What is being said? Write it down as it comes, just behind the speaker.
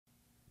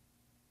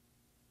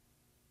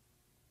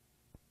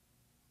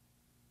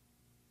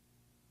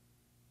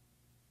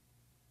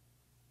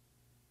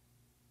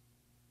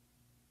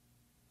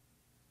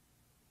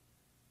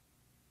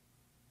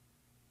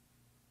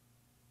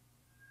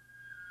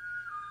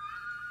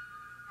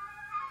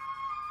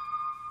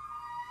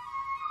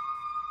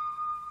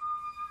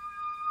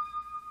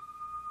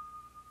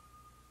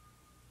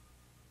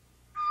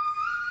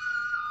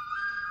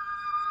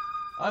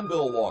I'm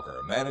Bill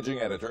Walker, managing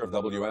editor of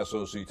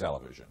WSOC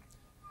Television.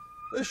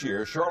 This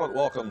year, Charlotte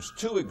welcomes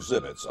two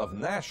exhibits of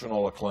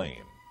national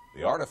acclaim.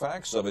 The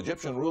artifacts of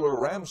Egyptian ruler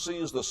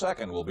Ramesses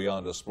II will be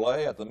on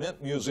display at the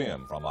Mint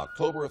Museum from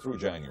October through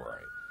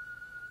January.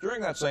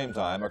 During that same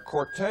time, a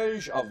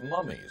cortege of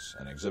mummies,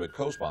 an exhibit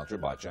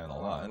co-sponsored by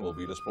Channel 9, will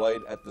be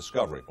displayed at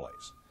Discovery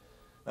Place.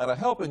 Now, to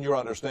help in your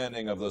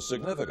understanding of the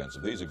significance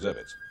of these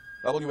exhibits,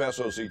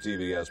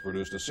 WSOC-TV has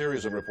produced a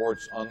series of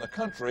reports on the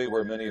country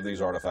where many of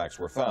these artifacts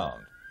were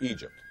found,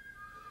 Egypt.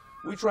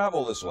 We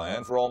travel this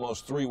land for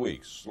almost 3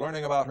 weeks,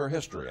 learning about her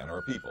history and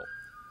her people.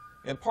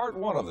 In part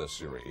one of this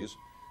series,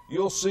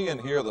 you'll see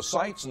and hear the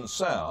sights and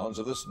sounds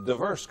of this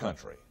diverse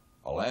country,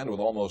 a land with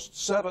almost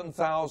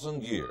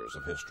 7,000 years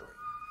of history.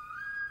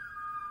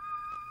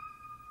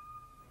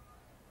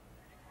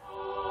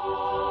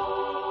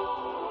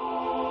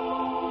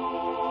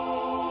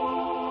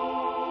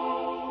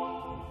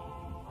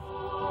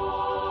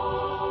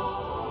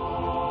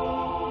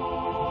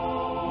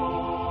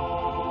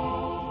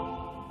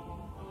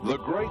 The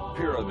Great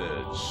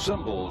Pyramids,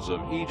 symbols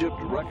of Egypt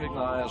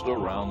recognized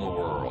around the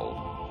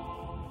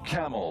world.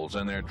 Camels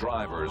and their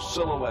drivers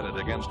silhouetted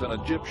against an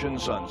Egyptian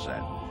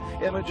sunset.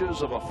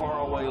 Images of a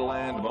faraway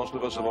land most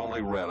of us have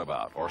only read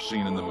about or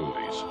seen in the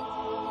movies.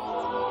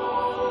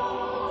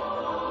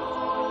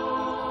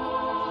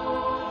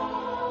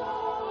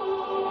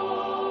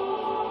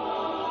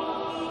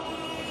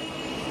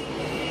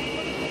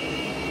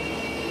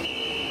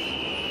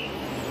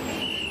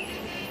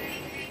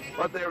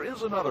 But there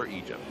is another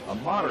Egypt, a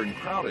modern,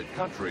 crowded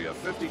country of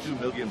 52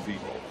 million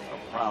people,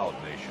 a proud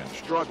nation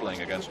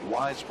struggling against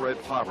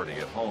widespread poverty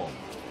at home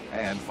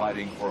and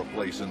fighting for a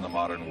place in the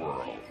modern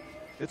world.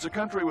 It's a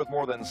country with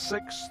more than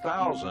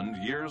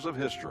 6,000 years of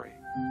history.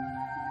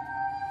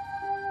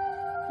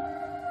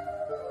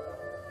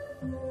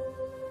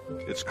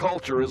 Its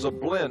culture is a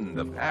blend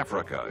of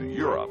Africa,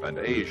 Europe, and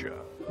Asia.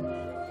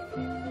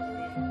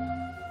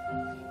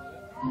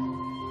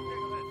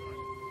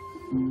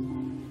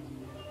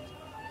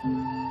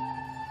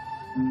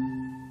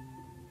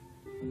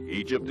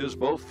 Egypt is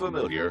both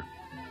familiar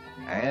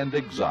and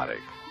exotic.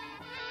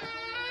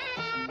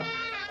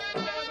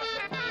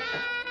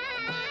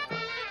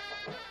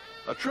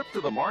 A trip to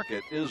the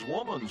market is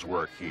woman's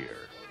work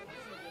here.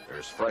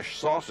 There's fresh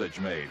sausage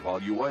made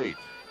while you wait,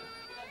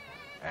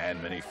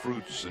 and many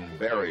fruits and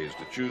berries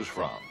to choose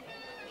from.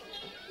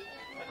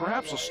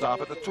 Perhaps a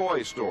stop at the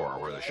toy store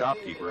where the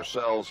shopkeeper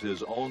sells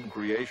his own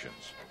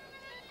creations.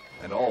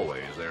 And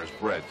always there's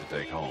bread to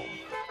take home.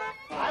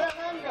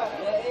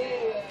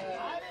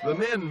 The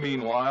men,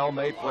 meanwhile,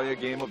 may play a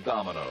game of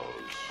dominoes.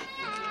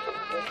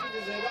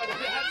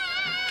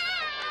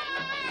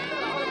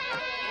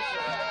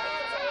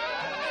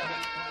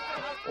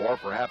 Or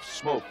perhaps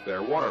smoke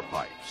their water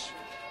pipes.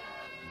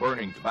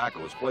 Burning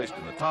tobacco is placed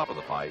in the top of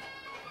the pipe,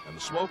 and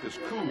the smoke is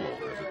cooled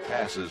as it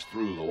passes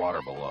through the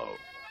water below.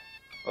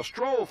 A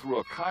stroll through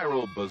a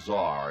Cairo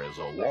bazaar is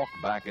a walk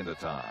back into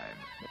time.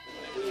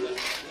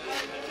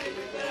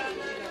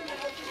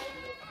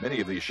 Many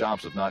of these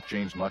shops have not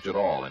changed much at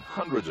all in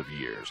hundreds of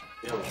years.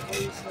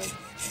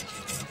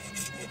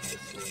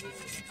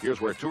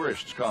 Here's where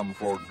tourists come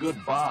for good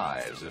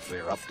buys if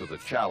they're up to the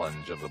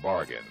challenge of the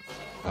bargain.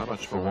 How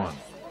much for one?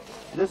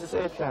 This is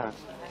 8 pounds.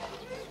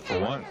 For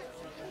one?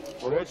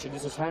 For each,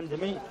 this is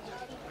handmade.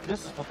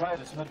 This is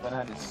papyrus, not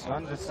bananas. You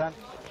understand?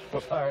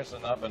 Papyrus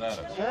and not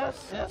bananas.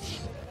 Yes,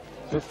 yes.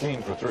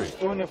 15 for 3.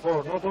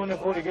 24, not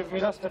 24. You give me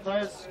last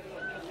price,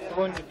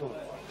 22.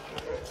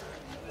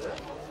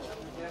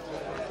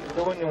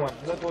 21,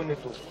 not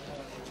 22.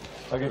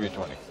 I'll give you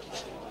 20.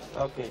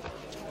 Okay.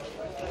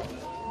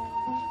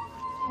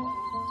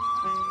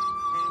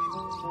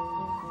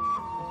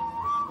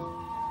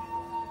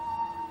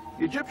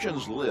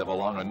 Egyptians live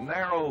along a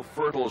narrow,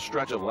 fertile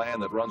stretch of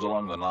land that runs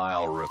along the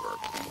Nile River.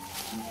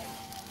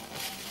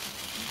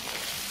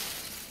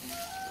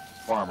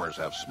 Farmers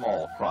have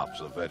small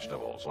crops of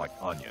vegetables like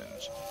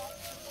onions.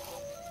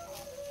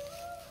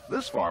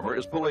 This farmer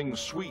is pulling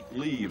sweet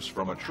leaves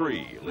from a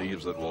tree,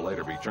 leaves that will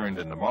later be turned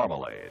into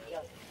marmalade.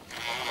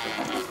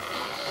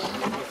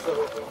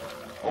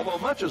 Although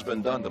much has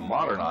been done to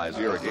modernize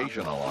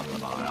irrigation along the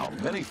Nile,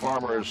 many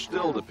farmers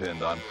still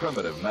depend on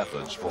primitive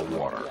methods for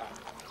water.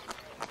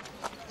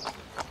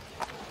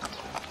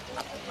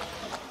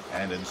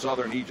 And in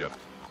southern Egypt,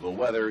 the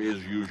weather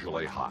is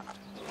usually hot.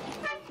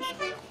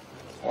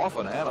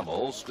 Often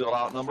animals still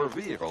outnumber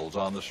vehicles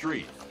on the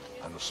street,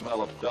 and the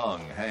smell of dung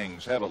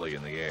hangs heavily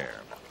in the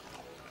air.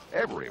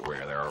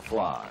 Everywhere there are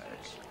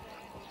flies.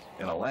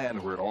 In a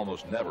land where it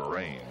almost never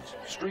rains,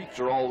 streets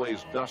are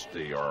always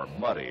dusty or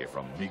muddy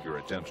from meager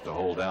attempts to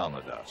hold down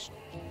the dust.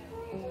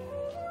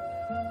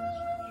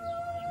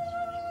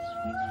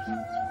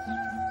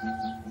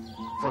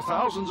 For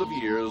thousands of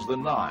years, the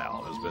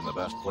Nile has been the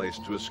best place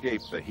to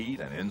escape the heat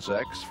and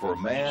insects for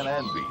man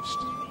and beast.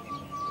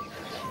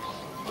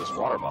 This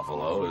water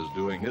buffalo is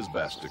doing his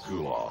best to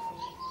cool off.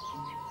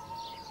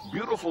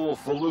 Beautiful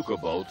felucca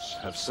boats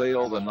have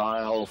sailed the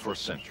Nile for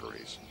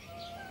centuries.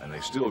 and they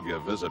still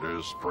give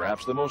visitors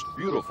perhaps the most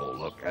beautiful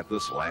look at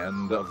this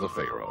land of the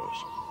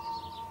Pharaohs.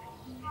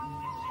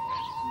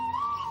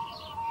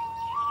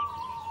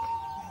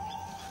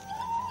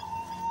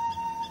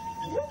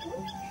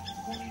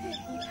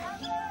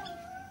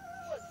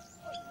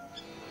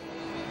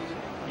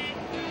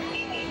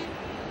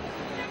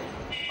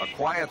 A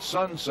quiet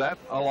sunset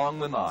along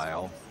the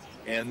Nile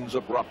ends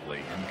abruptly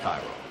in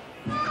Cairo.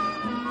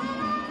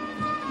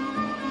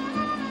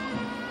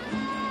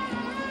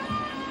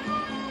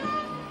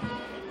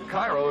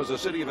 Cairo is a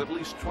city of at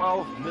least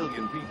 12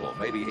 million people,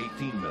 maybe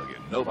 18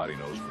 million. Nobody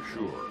knows for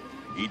sure.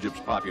 Egypt's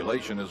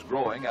population is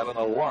growing at an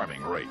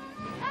alarming rate.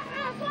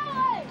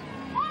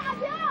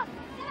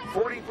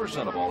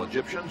 40% of all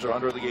Egyptians are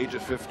under the age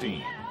of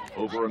 15.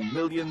 Over 1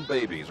 million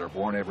babies are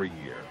born every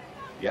year.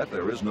 Yet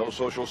there is no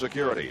social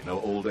security, no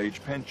old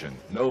age pension,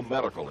 no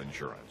medical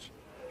insurance.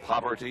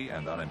 Poverty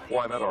and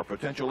unemployment are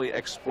potentially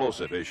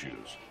explosive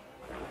issues.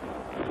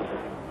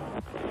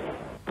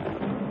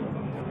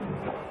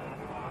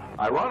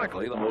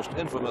 Ironically, the most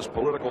infamous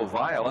political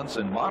violence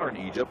in modern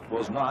Egypt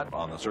was not,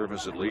 on the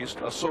surface at least,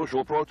 a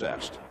social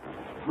protest.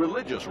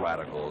 Religious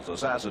radicals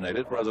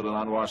assassinated President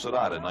Anwar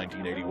Sadat in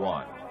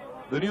 1981.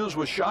 The news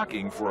was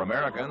shocking for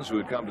Americans who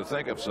had come to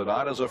think of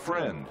Sadat as a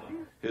friend.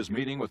 His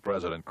meeting with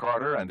President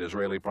Carter and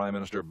Israeli Prime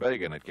Minister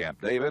Begin at Camp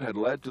David had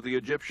led to the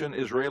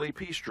Egyptian-Israeli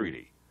peace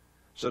treaty.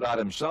 Sadat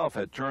himself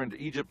had turned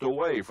Egypt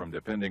away from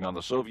depending on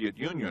the Soviet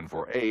Union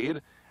for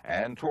aid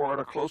and toward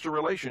a closer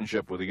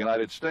relationship with the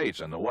United States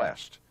and the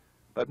West.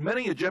 But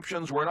many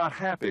Egyptians were not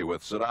happy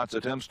with Sadat's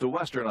attempts to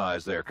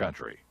westernize their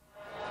country.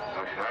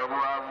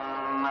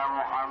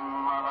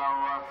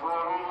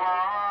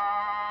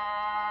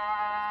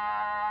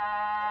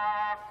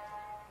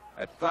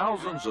 At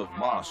thousands of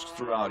mosques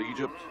throughout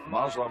Egypt,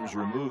 Muslims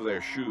remove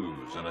their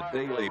shoes in a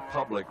daily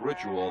public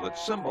ritual that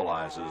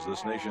symbolizes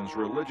this nation's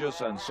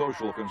religious and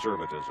social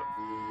conservatism.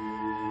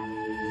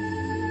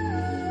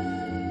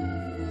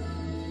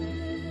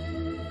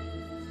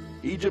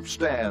 Egypt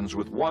stands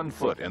with one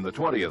foot in the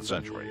 20th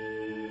century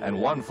and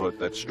one foot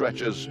that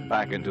stretches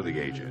back into the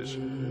ages.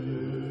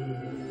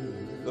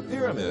 The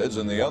pyramids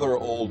and the other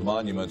old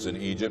monuments in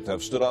Egypt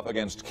have stood up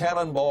against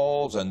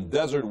cannonballs and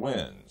desert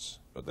winds,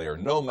 but they are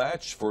no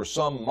match for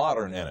some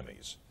modern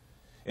enemies.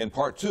 In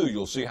Part 2,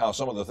 you'll see how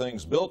some of the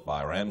things built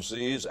by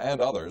Ramses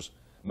and others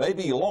may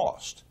be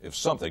lost if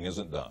something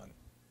isn't done.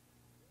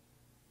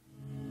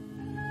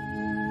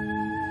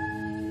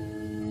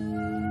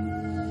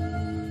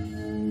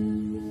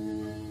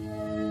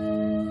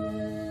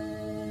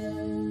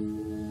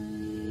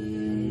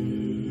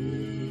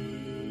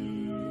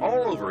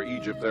 All over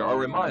Egypt, there are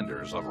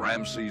reminders of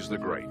Ramses the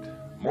Great.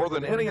 More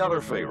than any other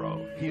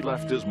pharaoh, he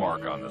left his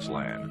mark on this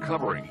land,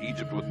 covering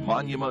Egypt with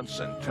monuments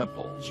and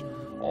temples,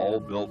 all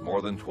built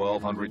more than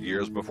 1,200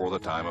 years before the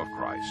time of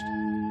Christ.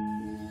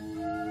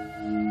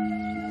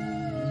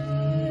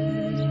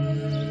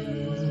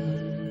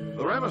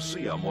 The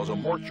Ramesseum was a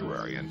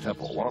mortuary and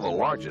temple, one of the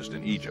largest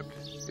in Egypt.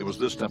 It was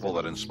this temple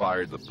that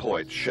inspired the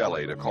poet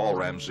Shelley to call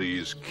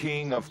Ramses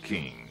King of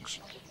Kings.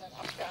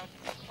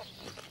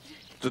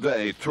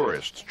 Today,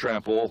 tourists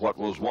trample what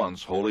was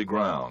once holy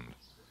ground,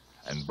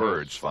 and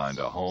birds find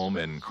a home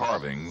in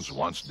carvings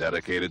once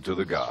dedicated to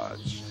the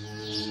gods.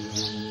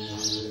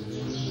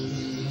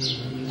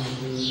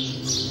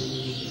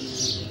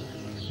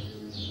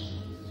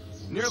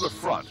 Near the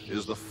front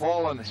is the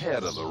fallen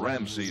head of the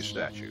Ramses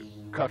statue,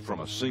 cut from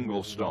a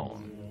single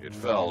stone. It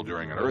fell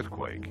during an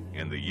earthquake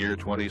in the year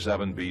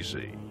 27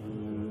 BC.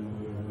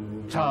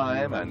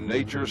 Time and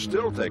nature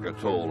still take a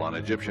toll on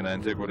Egyptian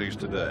antiquities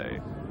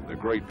today. The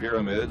Great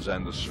Pyramids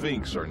and the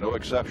Sphinx are no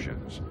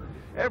exceptions.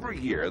 Every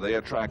year, they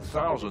attract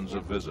thousands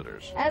of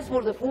visitors. As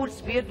for the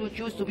fourth beard, which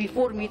used to be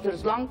 4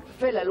 meters long,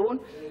 fell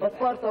alone, but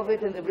part of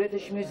it in the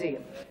British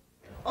Museum.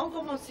 On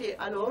commençait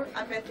alors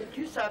à mettre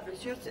du sable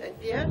sur cette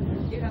pierre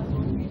et la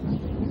construire.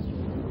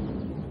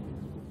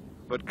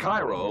 But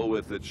Cairo,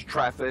 with its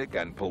traffic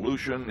and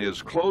pollution,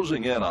 is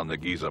closing in on the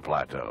Giza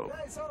Plateau.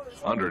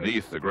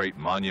 Underneath the great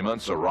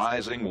monuments, a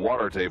rising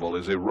water table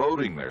is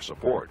eroding their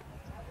support.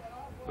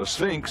 The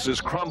Sphinx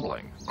is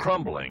crumbling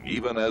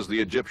even as the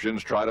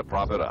Egyptians try to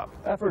prop it up.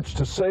 Efforts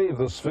to save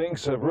the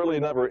Sphinx have really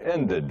never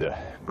ended,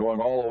 going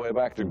all the way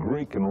back to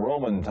Greek and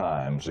Roman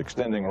times,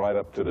 extending right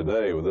up to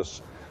today with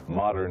this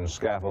modern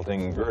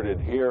scaffolding girded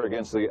here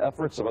against the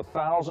efforts of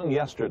 1,000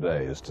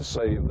 yesterdays to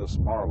save this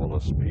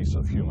marvelous piece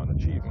of human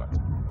achievement.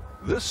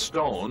 This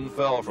stone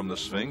fell from the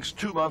Sphinx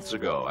 2 months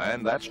ago,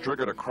 and that's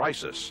triggered a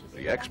crisis.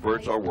 The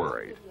experts are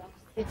worried.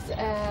 It's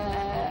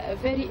a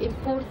very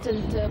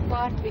important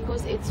part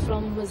because it's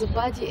from the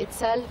body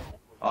itself.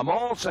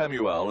 Amal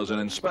Samuel is an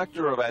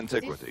inspector of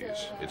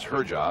antiquities. It's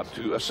her job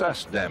to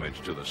assess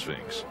damage to the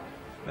Sphinx.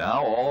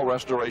 Now all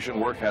restoration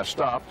work has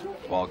stopped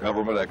while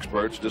government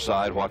experts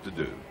decide what to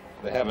do.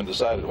 They haven't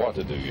decided what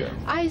to do yet.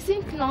 I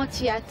think not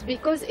yet,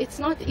 because it's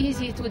not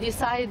easy to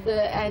decide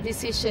a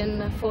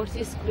decision for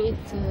this great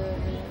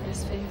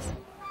Sphinx.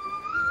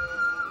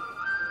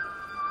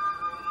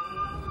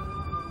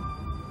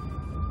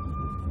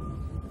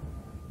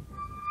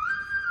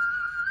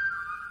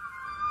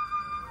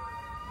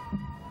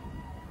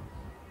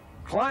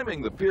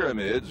 Climbing the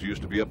pyramids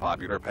used to be a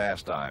popular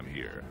pastime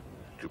here.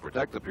 To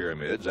protect the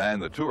pyramids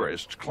and the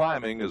tourists,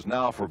 climbing is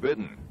now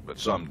forbidden, but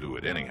some do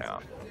it anyhow.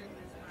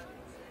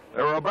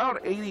 There are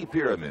about 80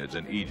 pyramids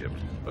in Egypt,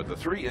 but the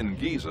 3 in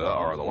Giza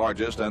are the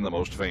largest and the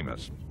most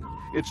famous.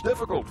 It's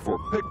difficult for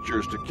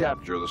pictures to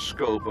capture the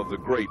scope of the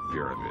Great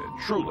Pyramid,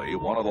 truly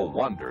one of the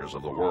wonders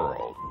of the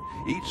world.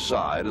 Each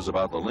side is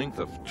about the length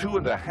of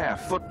 2.5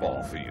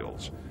 football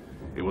fields.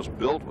 It was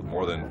built with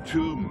more than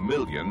 2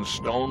 million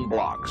stone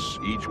blocks,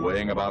 each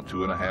weighing about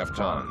 2.5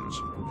 tons.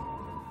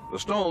 The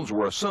stones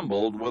were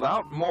assembled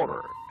without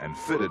mortar and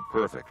fitted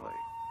perfectly.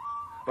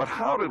 But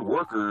how did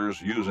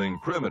workers using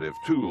primitive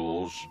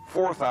tools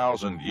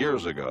 4,000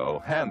 years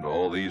ago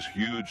handle these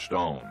huge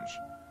stones?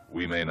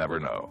 We may never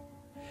know.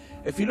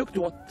 If you look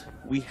to what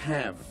we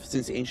have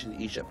since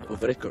ancient Egypt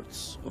of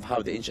records of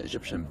how the ancient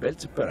Egyptians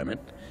built a pyramid,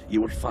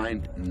 you will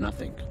find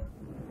nothing.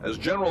 As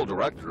general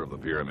director of the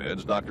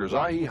pyramids, Dr.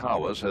 Zahi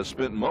Hawass has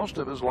spent most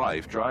of his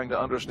life trying to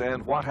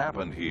understand what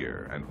happened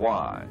here and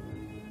why.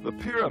 The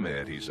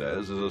pyramid, he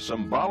says, is a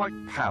symbolic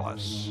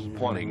palace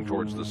pointing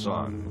towards the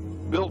sun,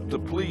 built to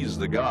please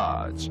the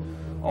gods,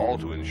 all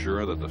to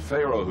ensure that the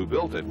pharaoh who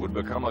built it would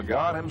become a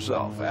god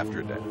himself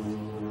after death.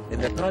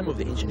 In the time of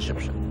the ancient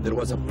Egyptians, there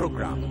was a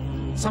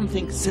program,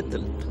 something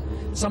settled,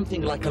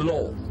 something like a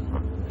law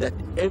that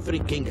every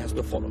king has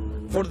to follow.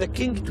 For the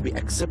king to be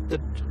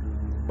accepted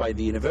by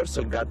the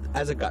universal God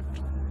as a god,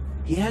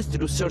 he has to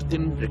do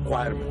certain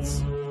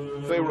requirements.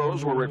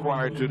 Pharaohs were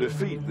required to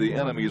defeat the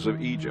enemies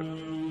of Egypt,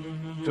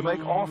 to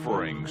make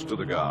offerings to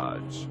the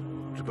gods,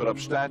 to put up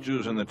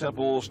statues in the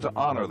temples to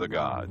honor the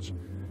gods,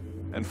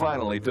 and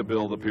finally to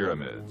build the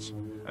pyramids.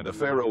 And a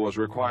pharaoh was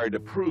required to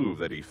prove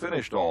that he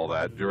finished all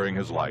that during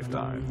his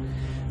lifetime.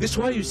 This is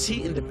why you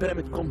see in the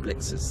pyramid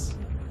complexes,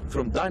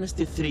 from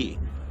Dynasty 3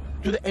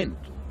 to the end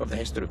of the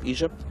history of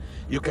Egypt,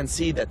 you can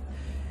see that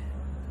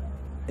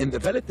in the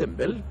Valley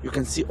Temple, you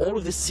can see all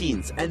of the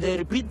scenes, and they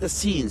repeat the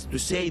scenes to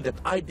say that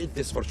I did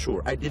this for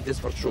sure, I did this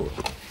for sure.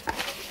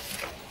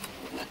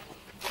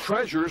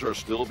 Treasures are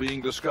still being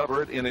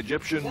discovered in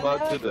Egyptian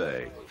mud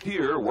today.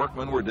 Here,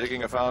 workmen were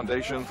digging a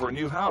foundation for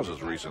new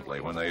houses recently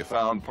when they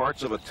found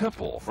parts of a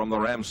temple from the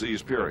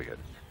Ramses period.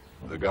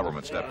 The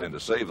government stepped in to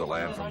save the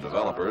land from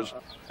developers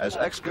as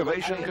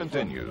excavation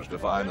continues to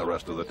find the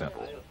rest of the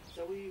temple.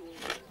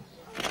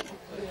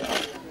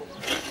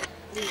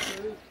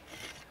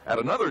 At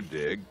another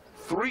dig,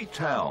 3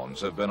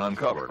 towns have been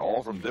uncovered,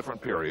 all from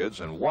different periods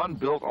and one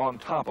built on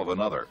top of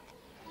another.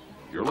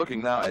 You're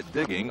looking now at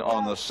digging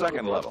on the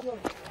 2nd level.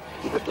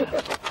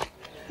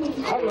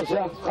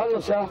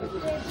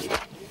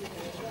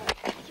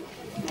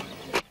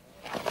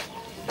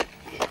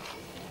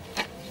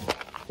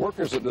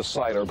 Workers at this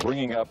site are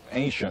bringing up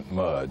ancient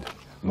mud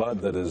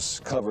that has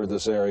covered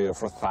this area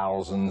for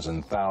thousands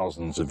and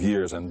thousands of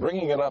years, and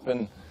bringing it up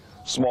in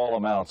small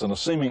amounts in a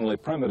seemingly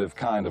primitive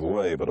kind of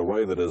way, but a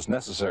way that is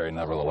necessary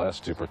nevertheless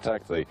to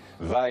protect the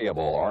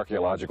valuable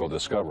archaeological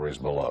discoveries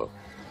below.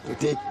 To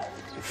take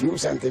a few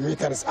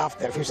centimeters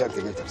after a few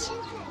centimeters,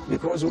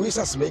 because we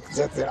suspect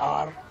that there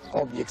are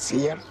objects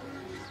here,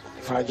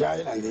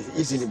 fragile and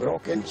easily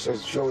broken, so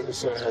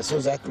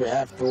that we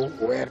have to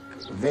work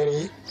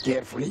very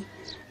carefully.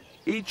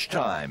 Each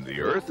time the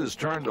earth is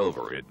turned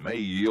over, it may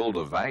yield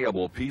a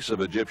valuable piece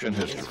of Egyptian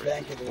history.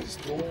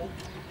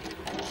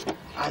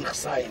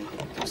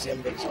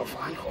 Symbols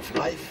of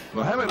life.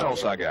 Mohammed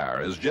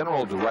El-Sagar is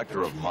general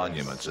director of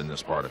monuments in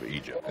this part of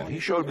Egypt, and he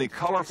showed me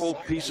colorful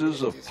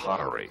pieces of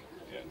pottery.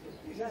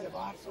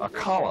 A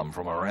column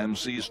from a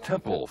Ramses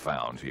temple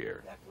found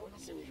here.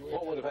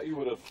 You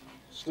would have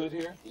stood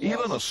here?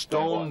 Even a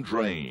stone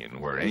drain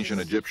where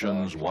ancient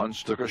Egyptians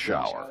once took a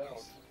shower.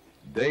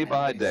 Day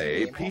by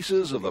day,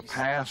 pieces of the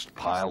past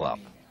pile up.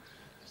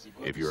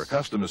 If you're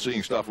accustomed to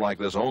seeing stuff like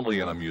this only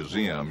in a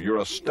museum, you're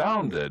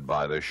astounded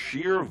by the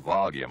sheer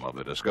volume of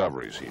the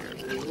discoveries here.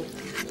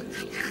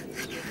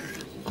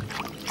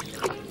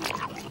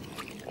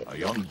 A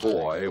young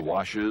boy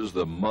washes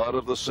the mud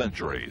of the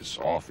centuries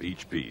off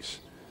each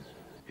piece.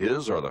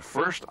 His are the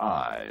first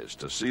eyes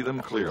to see them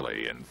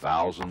clearly in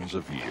thousands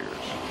of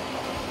years.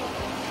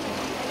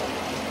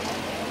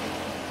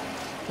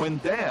 When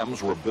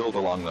dams were built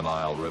along the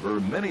Nile River,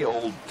 many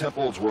old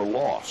temples were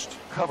lost,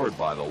 covered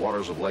by the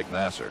waters of Lake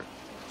Nasser.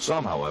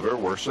 Some, however,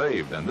 were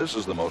saved, and this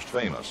is the most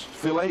famous,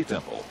 Philae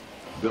Temple,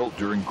 built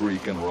during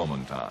Greek and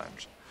Roman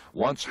times.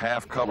 Once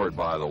half covered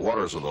by the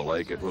waters of the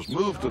lake, it was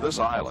moved to this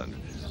island,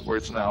 where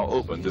it's now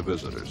open to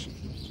visitors.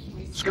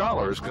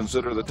 Scholars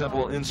consider the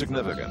temple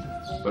insignificant,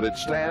 but it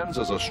stands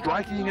as a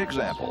striking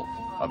example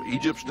of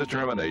Egypt's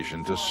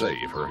determination to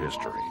save her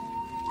history.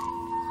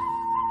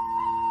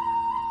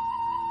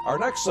 Our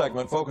next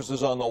segment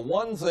focuses on the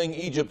one thing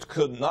Egypt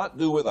could not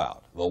do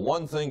without, the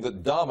one thing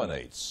that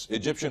dominates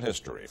Egyptian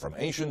history from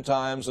ancient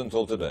times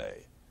until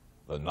today,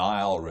 the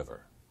Nile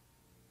River.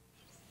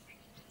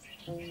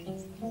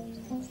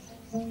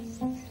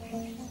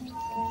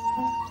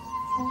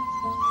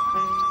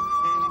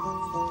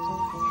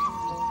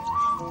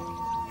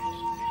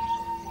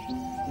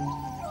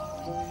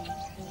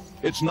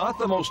 It's not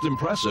the most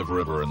impressive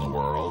river in the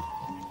world.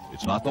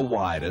 It's not the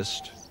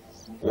widest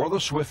or the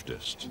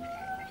swiftest.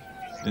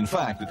 In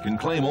fact, it can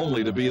claim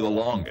only to be the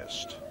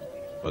longest.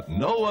 But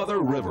no other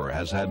river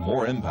has had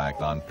more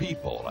impact on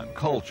people and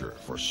culture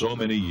for so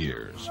many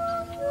years.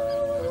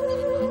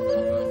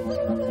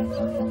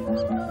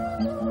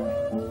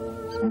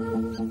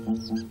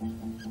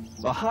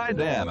 The high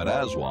dam at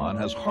Aswan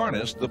has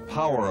harnessed the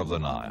power of the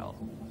Nile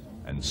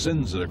and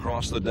sends it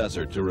across the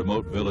desert to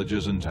remote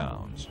villages and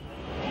towns.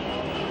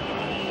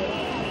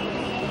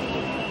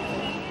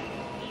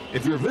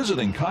 If you're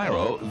visiting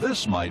Cairo,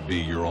 this might be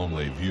your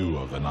only view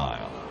of the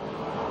Nile.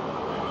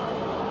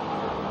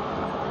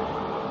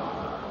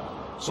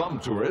 Some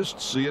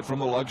tourists see it from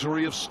the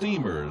luxury of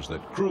steamers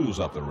that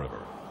cruise up the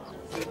river.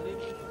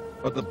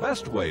 But the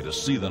best way to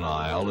see the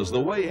Nile is the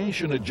way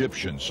ancient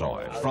Egyptians saw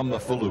it, from the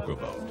felucca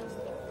boat.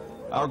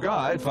 Our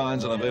guide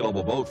finds an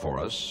available boat for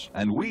us,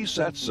 and we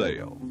set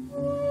sail.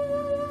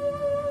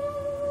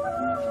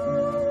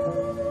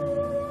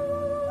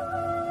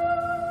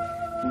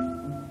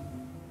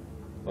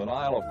 The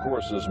Nile, of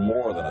course, is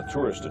more than a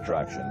tourist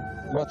attraction,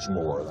 much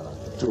more than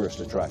a tourist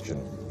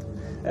attraction.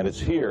 And it's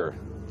here,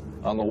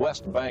 on the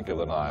west bank of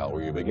the Nile,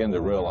 where you begin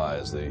to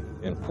realize the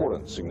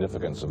important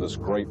significance of this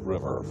great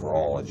river for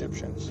all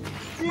Egyptians.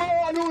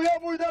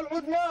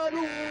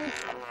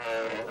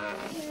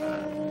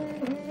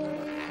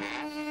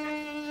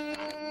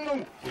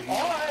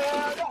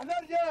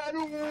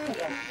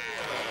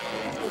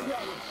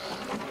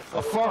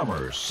 A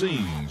farmer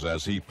sings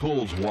as he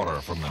pulls water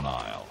from the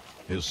Nile,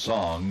 his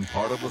song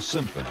part of the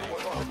symphony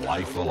of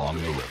life along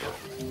the river.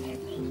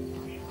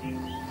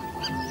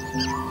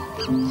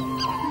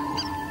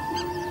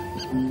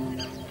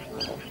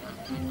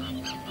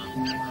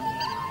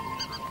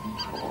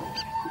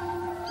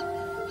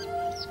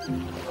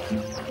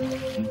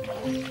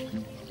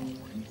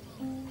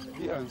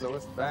 Here in the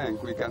West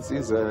Bank, we can see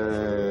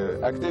the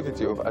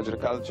activity of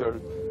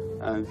agriculture.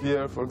 And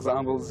here, for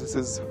example, this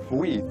is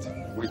wheat.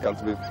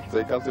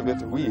 They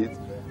cultivate wheat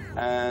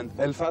and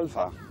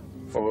alfalfa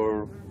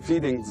for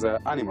feeding the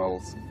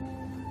animals.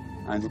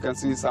 And you can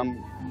see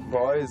some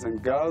boys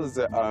and girls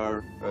that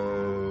are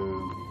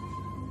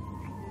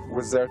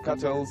with their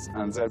cattle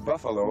and their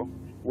buffalo,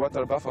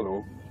 water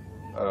buffalo,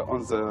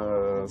 on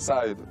the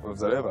side of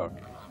the river.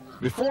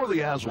 Before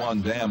the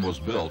Aswan Dam was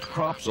built,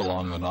 crops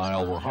along the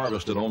Nile were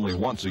harvested only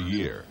once a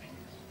year.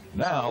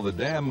 Now the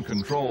dam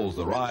controls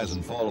the rise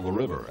and fall of the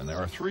river, and there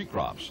are 3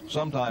 crops,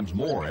 sometimes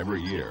more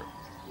every year.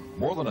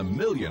 More than 1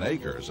 million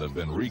acres have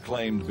been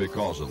reclaimed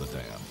because of the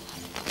dam.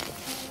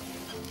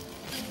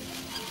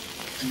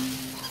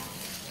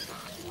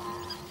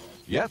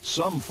 Yet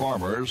some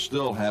farmers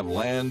still have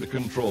land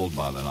controlled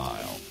by the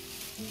Nile.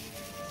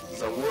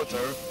 The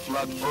water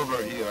flood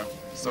over here,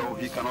 so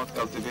he cannot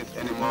cultivate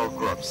any more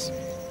crops.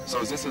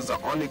 So this is the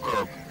only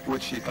crop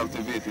which he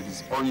cultivated,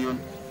 is onion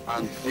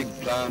and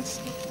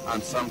eggplants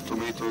and some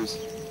tomatoes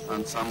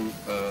and some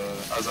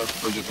other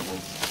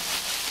vegetables.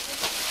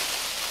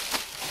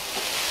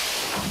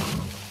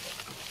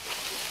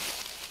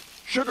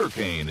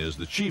 Sugarcane is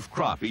the chief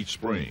crop each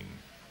spring.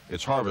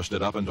 It's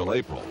harvested up until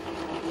April.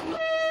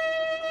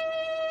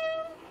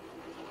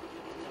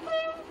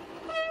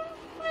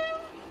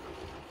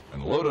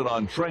 And loaded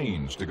on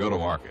trains to go to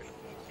market.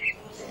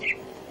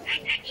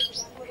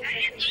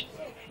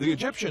 The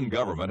Egyptian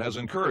government has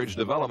encouraged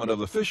development of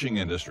the fishing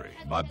industry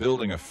by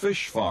building a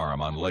fish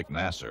farm on Lake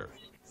Nasser.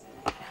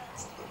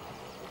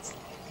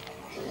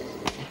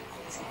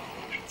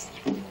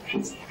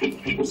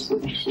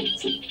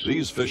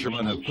 These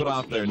fishermen have put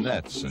out their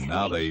nets, and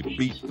now they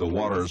beat the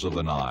waters of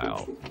the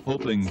Nile,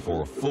 hoping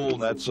for full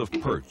nets of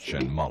perch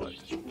and mullet.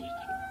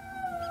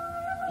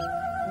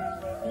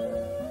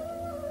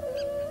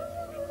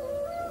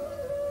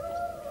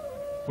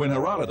 When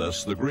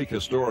Herodotus, the Greek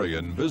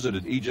historian,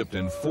 visited Egypt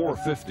in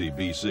 450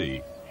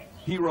 BC,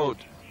 he wrote,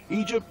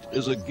 "Egypt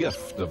is a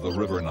gift of the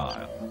River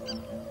Nile."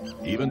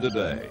 Even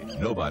today,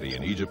 nobody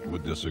in Egypt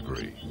would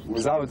disagree.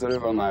 Without the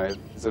River Nile,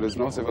 there is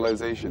no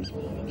civilization.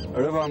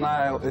 River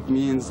Nile, it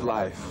means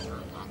life.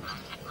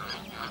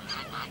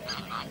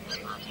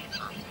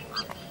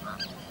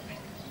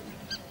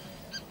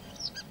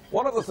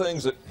 One of the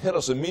things that hit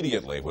us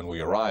immediately when we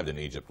arrived in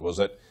Egypt was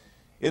that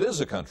it is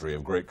a country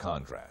of great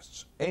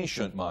contrasts,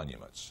 ancient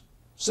monuments,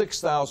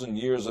 6,000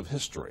 years of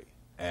history,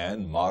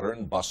 and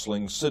modern,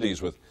 bustling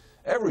cities with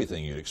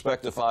everything you'd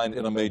expect to find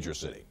in a major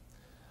city.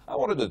 I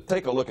wanted to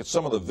take a look at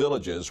some of the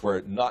villages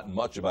where not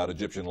much about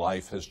Egyptian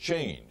life has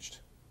changed,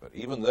 but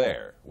even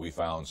there we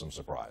found some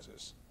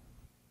surprises.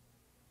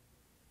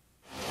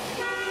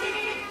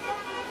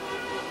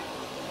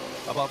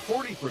 About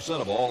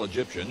 40% of all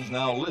Egyptians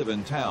now live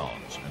in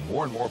towns,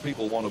 and more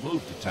people want to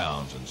move to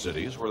towns and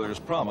cities where there's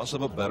promise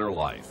of a better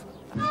life.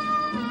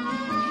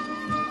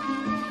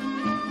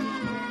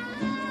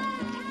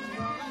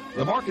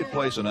 The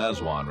marketplace in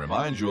Aswan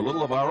reminds you a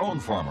little of our own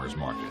farmers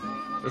market.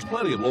 There's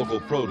plenty of local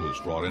produce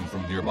brought in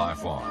from nearby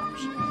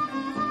farms.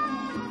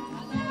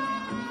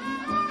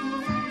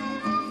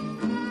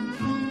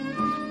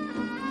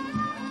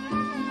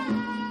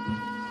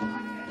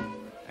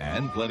 And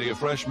And plenty of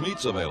fresh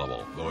meats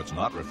available, though it's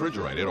not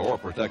refrigerated or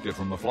protected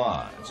from the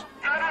flies.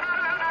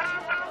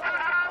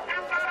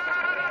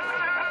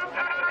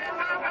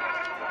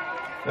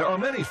 There are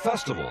many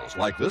festivals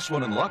like this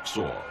one in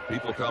Luxor.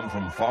 People come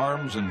from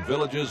farms and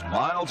villages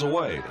miles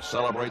away to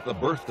celebrate the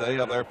birthday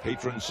of their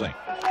patron saint.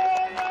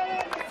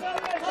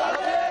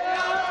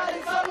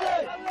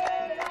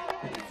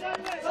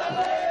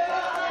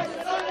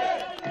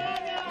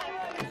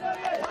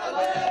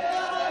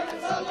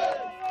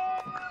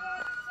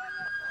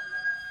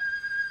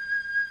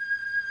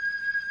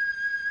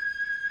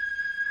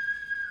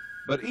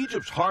 But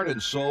Egypt's heart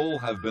and soul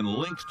have been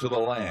linked to the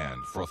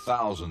land for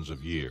thousands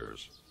of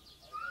years.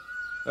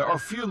 There are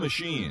few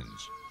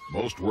machines.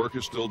 Most work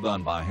is still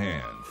done by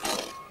hand.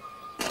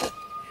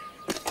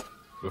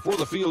 Before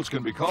the fields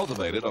can be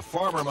cultivated, a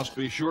farmer must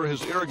be sure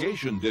his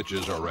irrigation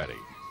ditches are ready.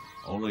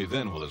 Only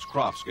then will his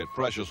crops get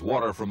precious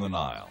water from the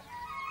Nile.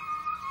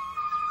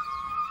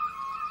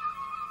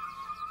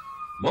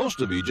 Most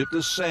of Egypt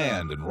is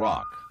sand and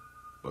rock,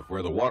 but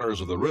where the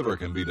waters of the river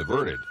can be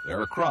diverted,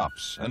 there are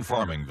crops and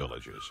farming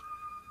villages.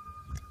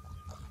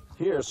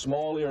 Here,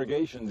 small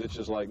irrigation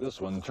ditches like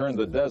this one turn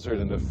the desert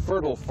into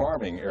fertile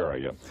farming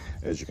area.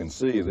 As you can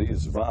see,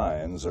 these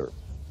vines are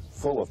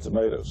full of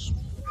tomatoes.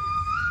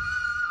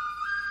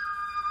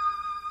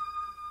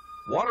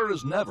 Water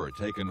is never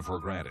taken for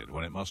granted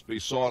when it must be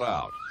sought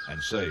out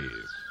and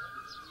saved.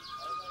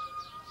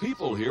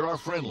 People here are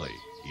friendly.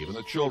 Even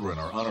the children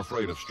are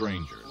unafraid of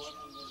strangers.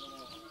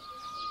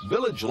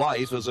 Village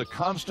life is a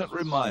constant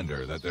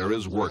reminder that there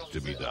is work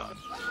to be done.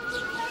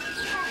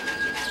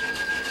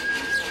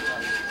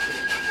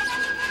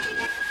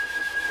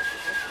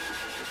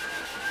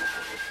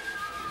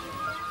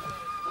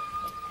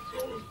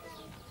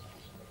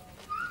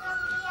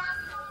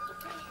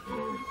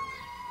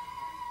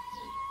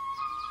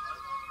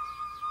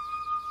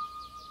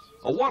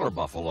 A water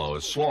buffalo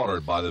is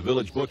slaughtered by the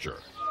village butcher.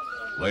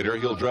 Later,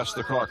 he'll dress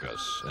the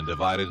carcass and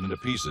divide it into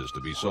pieces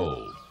to be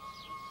sold.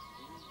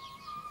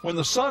 When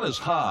the sun is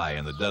high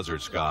in the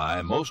desert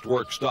sky, most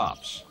work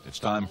stops. It's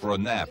time for a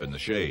nap in the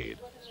shade.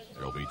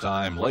 There'll be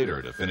time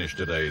later to finish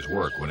today's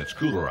work when it's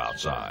cooler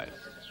outside.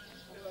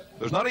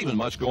 There's not even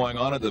much going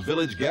on at the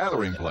village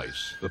gathering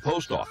place, the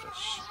post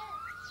office.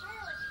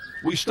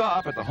 We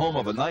stop at the home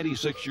of a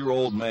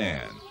 96-year-old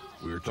man.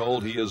 We are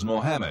told he is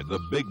Mohammed, the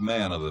big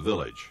man of the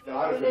village.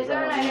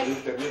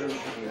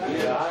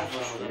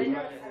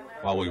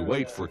 While we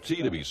wait for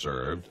tea to be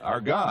served, our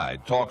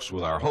guide talks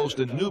with our host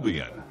in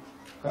Nubian,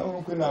 a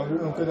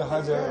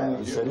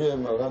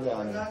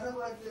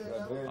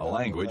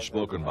language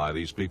spoken by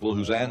these people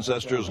whose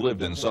ancestors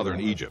lived in southern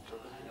Egypt.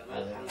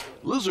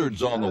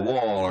 Lizards on the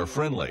wall are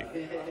friendly,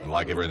 and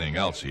like everything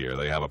else here,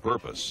 they have a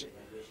purpose.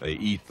 They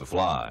eat the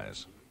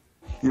flies.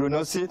 You know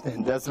it,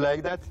 just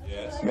like that?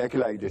 Yes. Make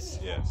like this.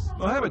 Yes.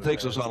 Mohammed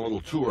takes us on a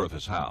little tour of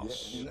his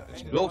house.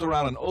 It's built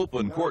around an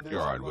open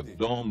courtyard with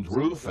domed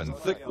roof and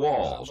thick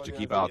walls to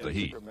keep out the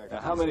heat. Now,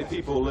 how many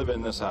people live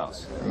in this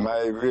house?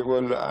 My people,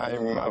 I'm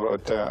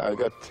about, I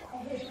got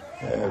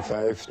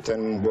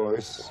 10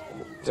 boys.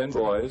 10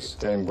 boys.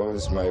 10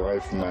 boys, my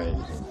wife,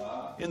 mine.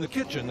 In the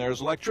kitchen,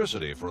 there's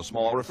electricity for a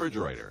small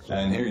refrigerator.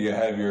 And here you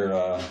have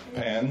your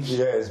pans.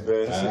 Yes,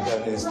 but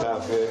and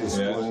stuff,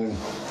 spoon,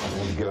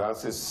 and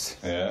glasses,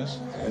 Yes.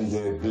 and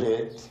the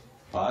plate.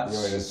 Pots. You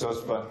know, the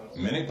saucepan.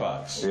 Mini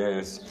pots.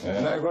 Yes. Yeah.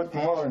 And I got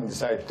more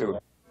inside too.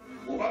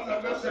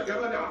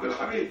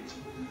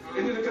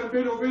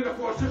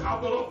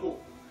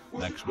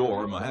 Next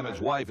door, Mohammed's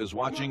wife is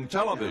watching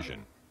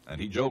television, and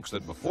he jokes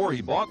that before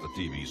he bought the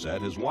TV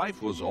set, his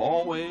wife was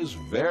always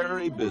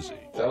very busy.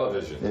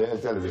 Television. Yeah,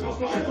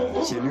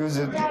 television. She uses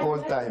it all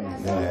the time.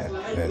 Yeah.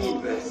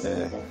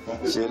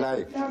 She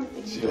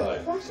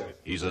likes.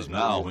 He says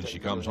now when she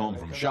comes home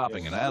from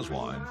shopping in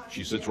Aswan,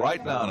 she sits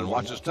right down and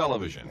watches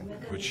television,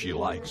 which she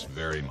likes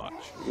very much.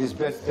 It's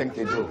best thing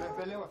to do.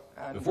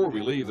 Before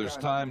we leave, there's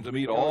time to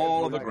meet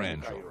all of the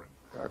grandchildren.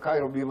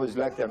 Cairo people is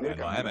like the And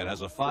American. Mohammed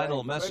has a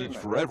final message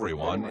for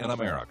everyone in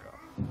America.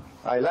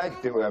 I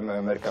like the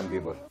American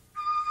people.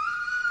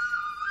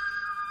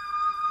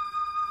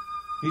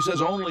 He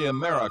says only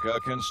America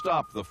can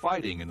stop the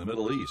fighting in the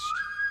Middle East.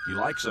 He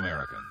likes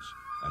Americans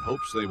and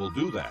hopes they will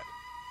do that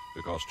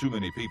because too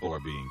many people are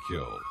being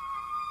killed.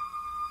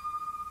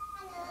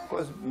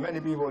 Because many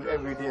people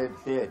every day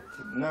dead.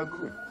 No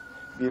good.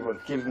 People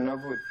killed, no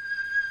good.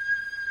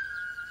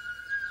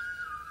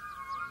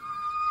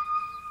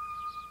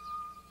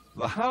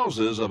 The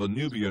houses of a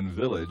Nubian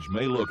village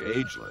may look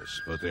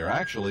ageless, but they're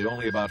actually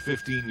only about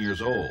 15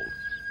 years old.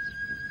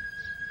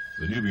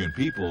 The Nubian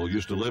people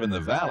used to live in the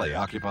valley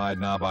occupied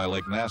now by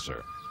Lake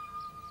Nasser.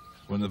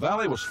 When the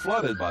valley was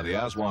flooded by the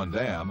Aswan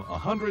Dam,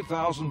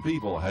 100,000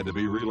 people had to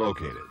be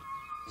relocated.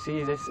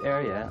 See this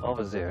area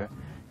over there,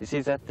 you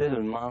see that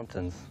little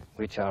mountains,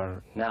 which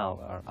are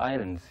now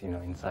islands,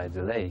 inside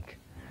the lake.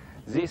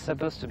 These are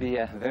supposed to be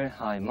very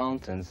high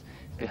mountains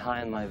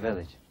behind my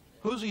village.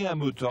 Huzia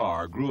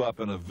Mutar grew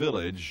up in a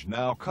village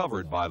now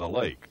covered by the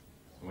lake.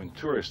 When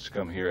tourists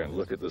come here and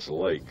look at this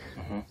lake,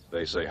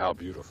 they say, how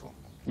beautiful.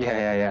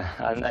 Yeah.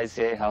 And I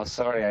say how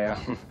sorry I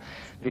am.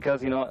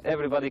 Because, you know,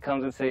 everybody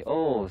comes and say,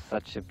 oh,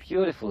 such a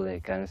beautiful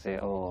lake. And I say,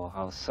 oh,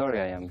 how sorry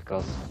I am,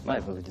 because my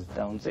village is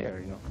down there,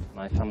 you know.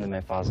 My family,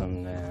 my father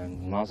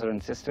and mother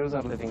and sisters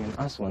are living in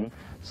Aswan.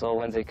 So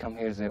when they come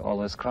here, they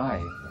always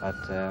cry.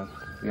 But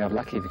we are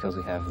lucky because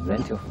we have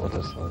plenty of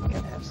water, so we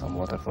can have some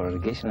water for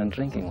irrigation and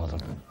drinking water.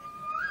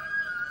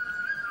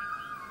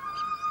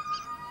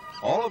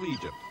 All of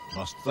Egypt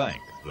must thank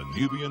the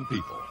Nubian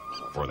people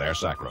for their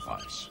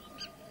sacrifice.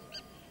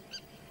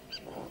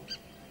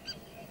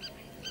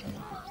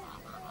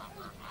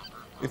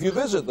 If you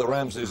visit the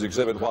Ramses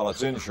exhibit while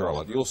it's in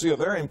Charlotte, you'll see a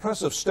very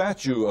impressive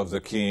statue of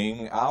the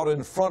king out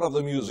in front of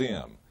the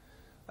museum.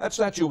 That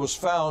statue was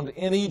found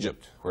in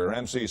Egypt, where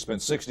Ramses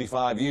spent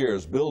 65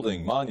 years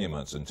building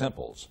monuments and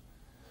temples.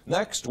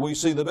 Next, we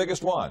see the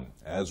biggest one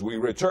as we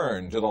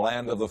return to the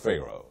land of the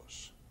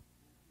Pharaohs.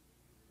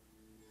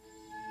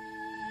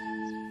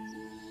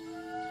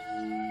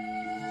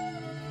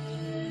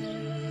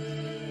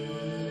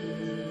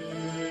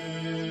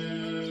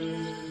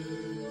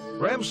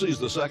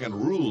 Ramses II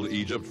ruled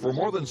Egypt for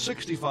more than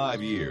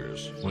 65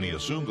 years. When he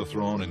assumed the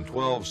throne in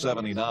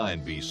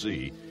 1279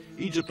 BC,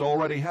 Egypt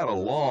already had a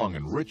long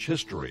and rich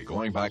history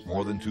going back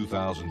more than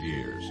 2,000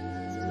 years.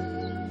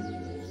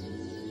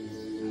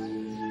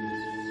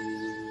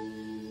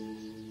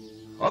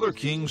 Other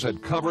kings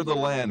had covered the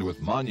land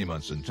with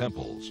monuments and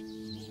temples.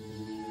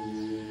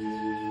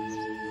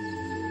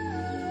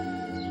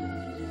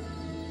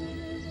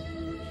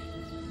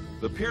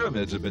 The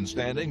pyramids have been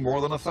standing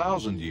more than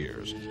 1,000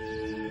 years.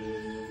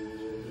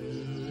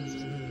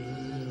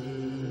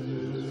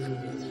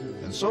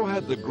 And so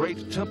had the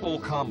great temple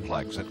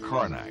complex at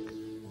Karnak.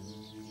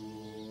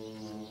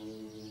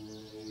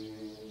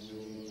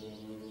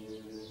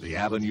 The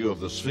Avenue of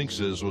the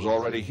Sphinxes was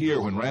already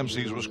here when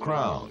Ramses was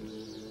crowned,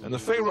 and the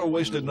pharaoh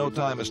wasted no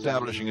time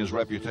establishing his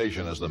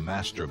reputation as the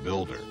master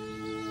builder.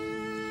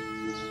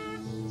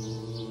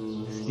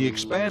 He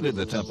expanded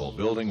the temple,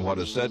 building what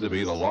is said to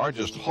be the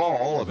largest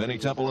hall of any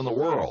temple in the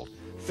world,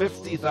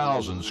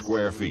 50,000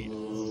 square feet.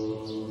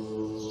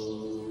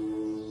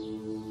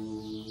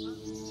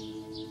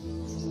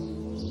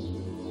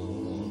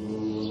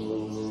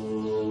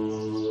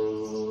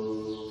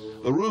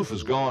 The roof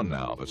is gone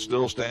now, but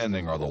still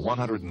standing are the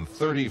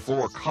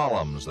 134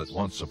 columns that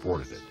once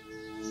supported it.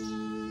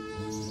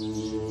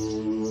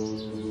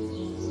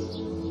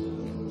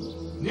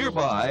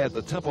 Nearby, at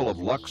the Temple of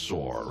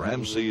Luxor,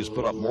 Ramses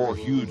put up more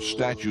huge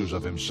statues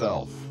of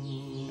himself.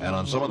 And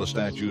on some of the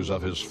statues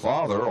of his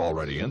father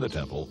already in the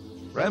temple,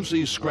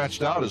 Ramses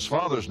scratched out his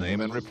father's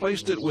name and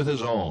replaced it with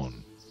his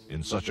own.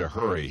 In such a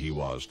hurry he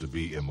was to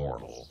be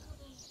immortal.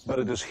 But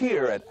it is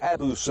here at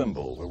Abu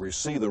Simbel where we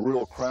see the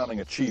real crowning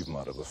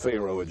achievement of the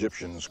pharaoh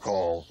Egyptians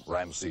call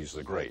Ramses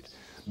the Great,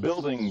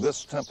 building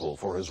this temple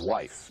for his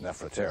wife,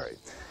 Nefertari,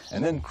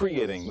 and then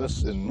creating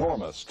this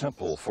enormous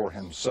temple for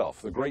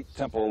himself, the great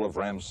temple of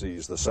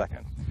Ramses II.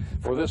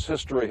 For this,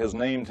 history has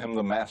named him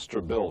the master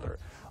builder.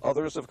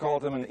 Others have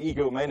called him an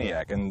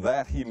egomaniac, and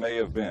that he may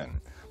have been.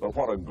 But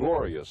what a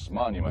glorious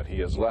monument he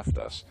has left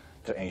us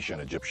to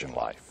ancient Egyptian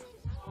life.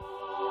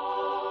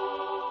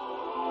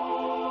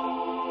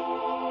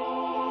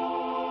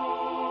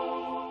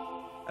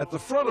 At the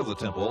front of the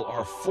temple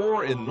are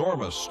 4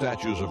 enormous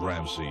statues of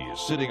Ramses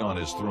sitting on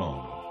his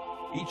throne,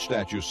 each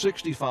statue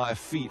 65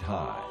 feet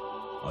high.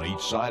 On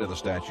each side of the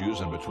statues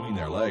and between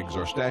their legs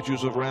are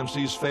statues of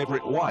Ramses'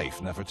 favorite wife,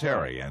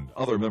 Nefertari, and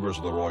other members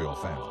of the royal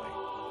family.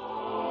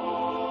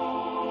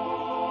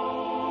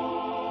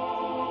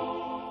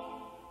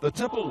 The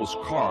temple was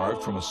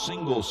carved from a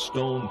single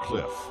stone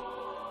cliff.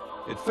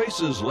 It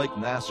faces Lake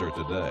Nasser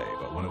today,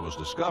 but when it was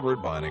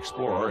discovered by an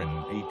explorer in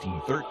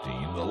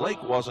 1813, the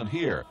lake wasn't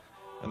here,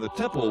 and the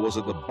temple was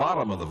at the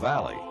bottom of the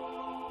valley.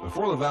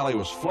 Before the valley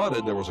was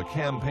flooded, there was a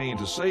campaign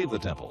to save the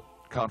temple.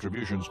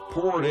 Contributions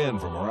poured in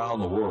from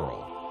around the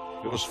world.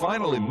 It was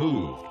finally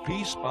moved,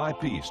 piece by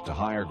piece, to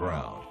higher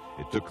ground.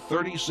 It took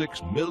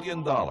 $36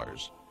 million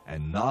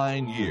and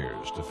 9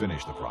 years to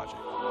finish the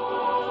project.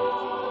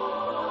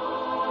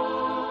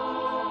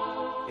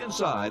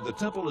 Inside, the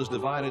temple is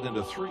divided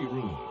into 3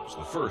 rooms,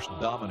 the first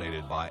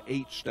dominated by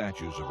 8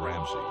 statues of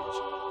Ramses.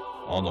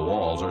 On the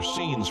walls are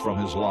scenes from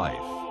his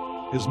life.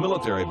 His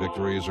military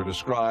victories are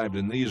described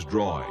in these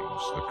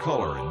drawings. The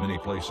color in many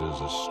places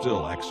is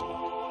still excellent.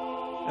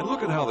 And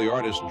look at how the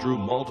artist drew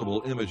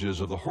multiple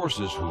images of the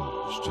horses'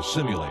 hooves to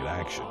simulate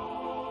action.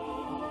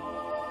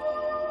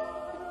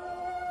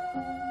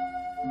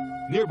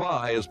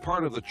 Nearby is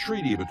part of the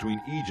treaty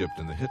between Egypt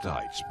and the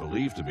Hittites,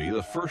 believed to be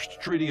the first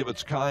treaty of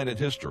its kind in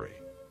history.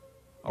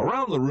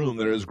 Around the room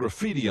there is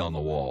graffiti on the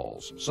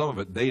walls, some of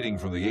it dating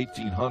from the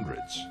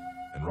 1800s,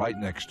 and right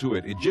next to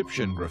it,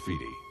 Egyptian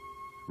graffiti,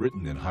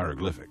 written in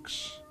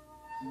hieroglyphics.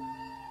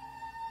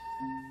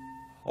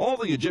 All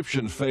the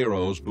Egyptian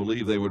pharaohs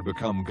believed they would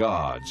become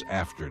gods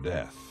after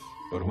death.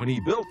 But when he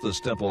built this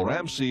temple,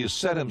 Ramses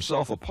set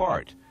himself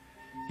apart.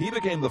 He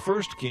became the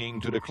first king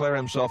to declare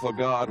himself a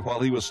god while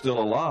he was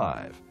still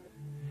alive.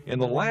 In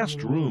the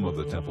last room of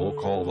the temple,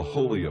 called the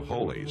Holy of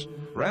Holies,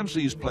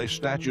 Ramses placed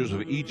statues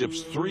of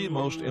Egypt's three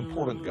most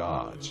important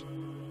gods.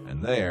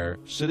 And there,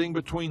 sitting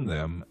between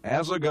them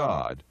as a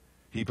god,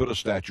 he put a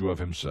statue of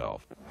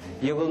himself.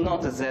 You will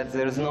notice that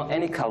there is no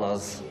any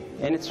colors,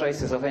 any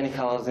traces of any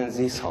colors in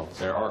this hall.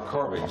 There are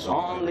carvings.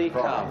 Only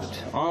carved,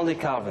 only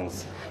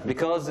carvings,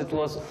 because it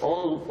was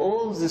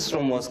all this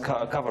room was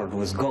covered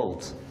with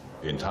gold.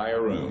 The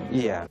entire room?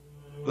 Yeah.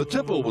 The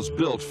temple was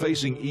built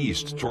facing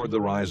east toward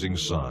the rising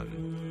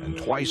sun, and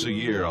twice a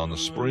year on the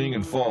spring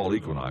and fall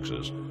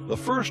equinoxes, the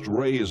first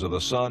rays of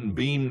the sun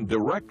beamed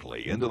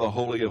directly into the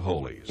Holy of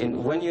Holies.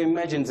 And when you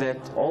imagine that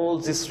all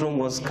this room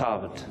was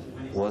covered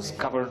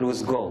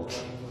with gold,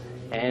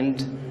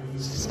 and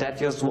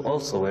statues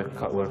also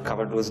were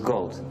covered with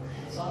gold,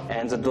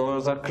 and the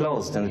doors are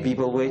closed and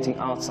people waiting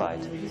outside.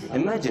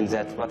 Imagine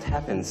that what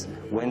happens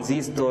when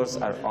these doors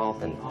are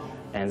open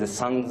and the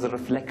sun's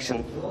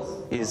reflection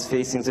is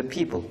facing the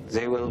people.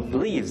 They will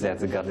believe that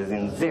the God is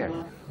in there.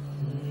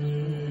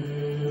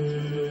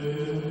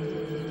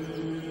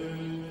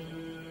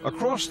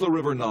 Across the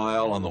River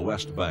Nile on the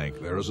west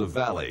bank, there is a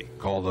valley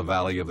called the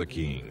Valley of the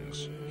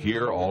Kings.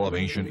 Here, all of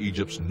ancient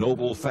Egypt's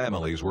noble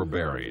families were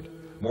buried.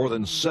 More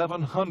than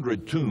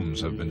 700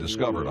 tombs have been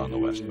discovered on the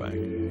west bank.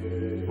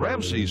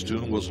 Ramses'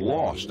 tomb was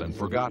lost and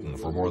forgotten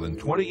for more than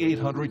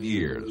 2,800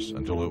 years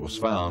until it was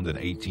found in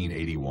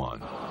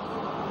 1881.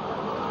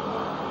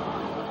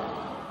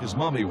 His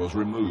mummy was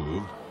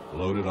removed,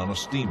 loaded on a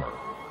steamer,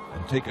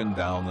 and taken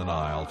down the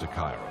Nile to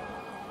Cairo.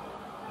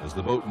 As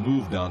the boat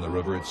moved down the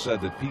river, it said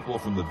that people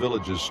from the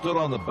villages stood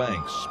on the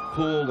banks,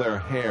 pulled their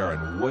hair,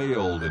 and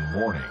wailed in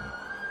mourning,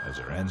 as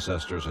their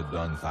ancestors had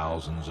done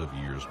thousands of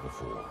years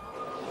before.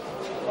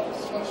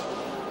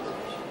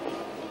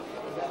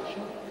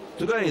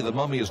 Today, the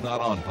mummy is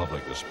not on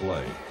public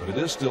display, but it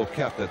is still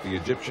kept at the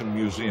Egyptian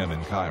Museum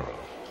in Cairo.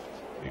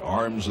 The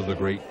arms of the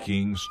great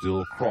king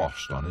still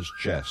crossed on his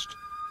chest,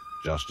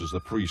 just as the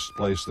priests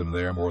placed them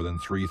there more than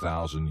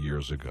 3,000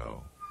 years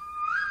ago.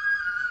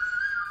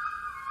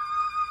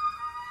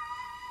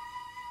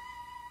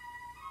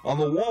 On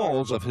the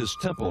walls of his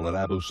temple at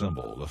Abu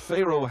Simbel, the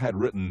pharaoh had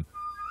written,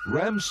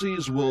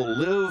 "Ramses will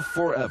live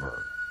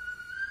forever."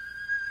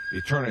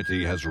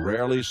 Eternity has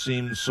rarely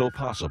seemed so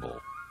possible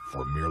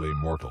for merely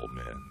mortal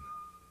men.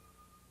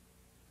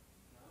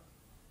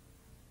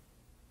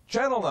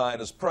 Channel 9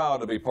 is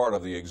proud to be part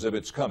of the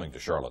exhibits coming to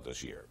Charlotte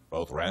this year,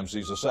 both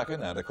Ramses II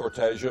and a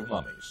cortege of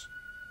mummies.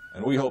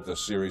 And we hope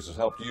this series has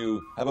helped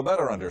you have a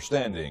better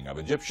understanding of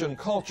Egyptian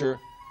culture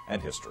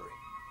and history.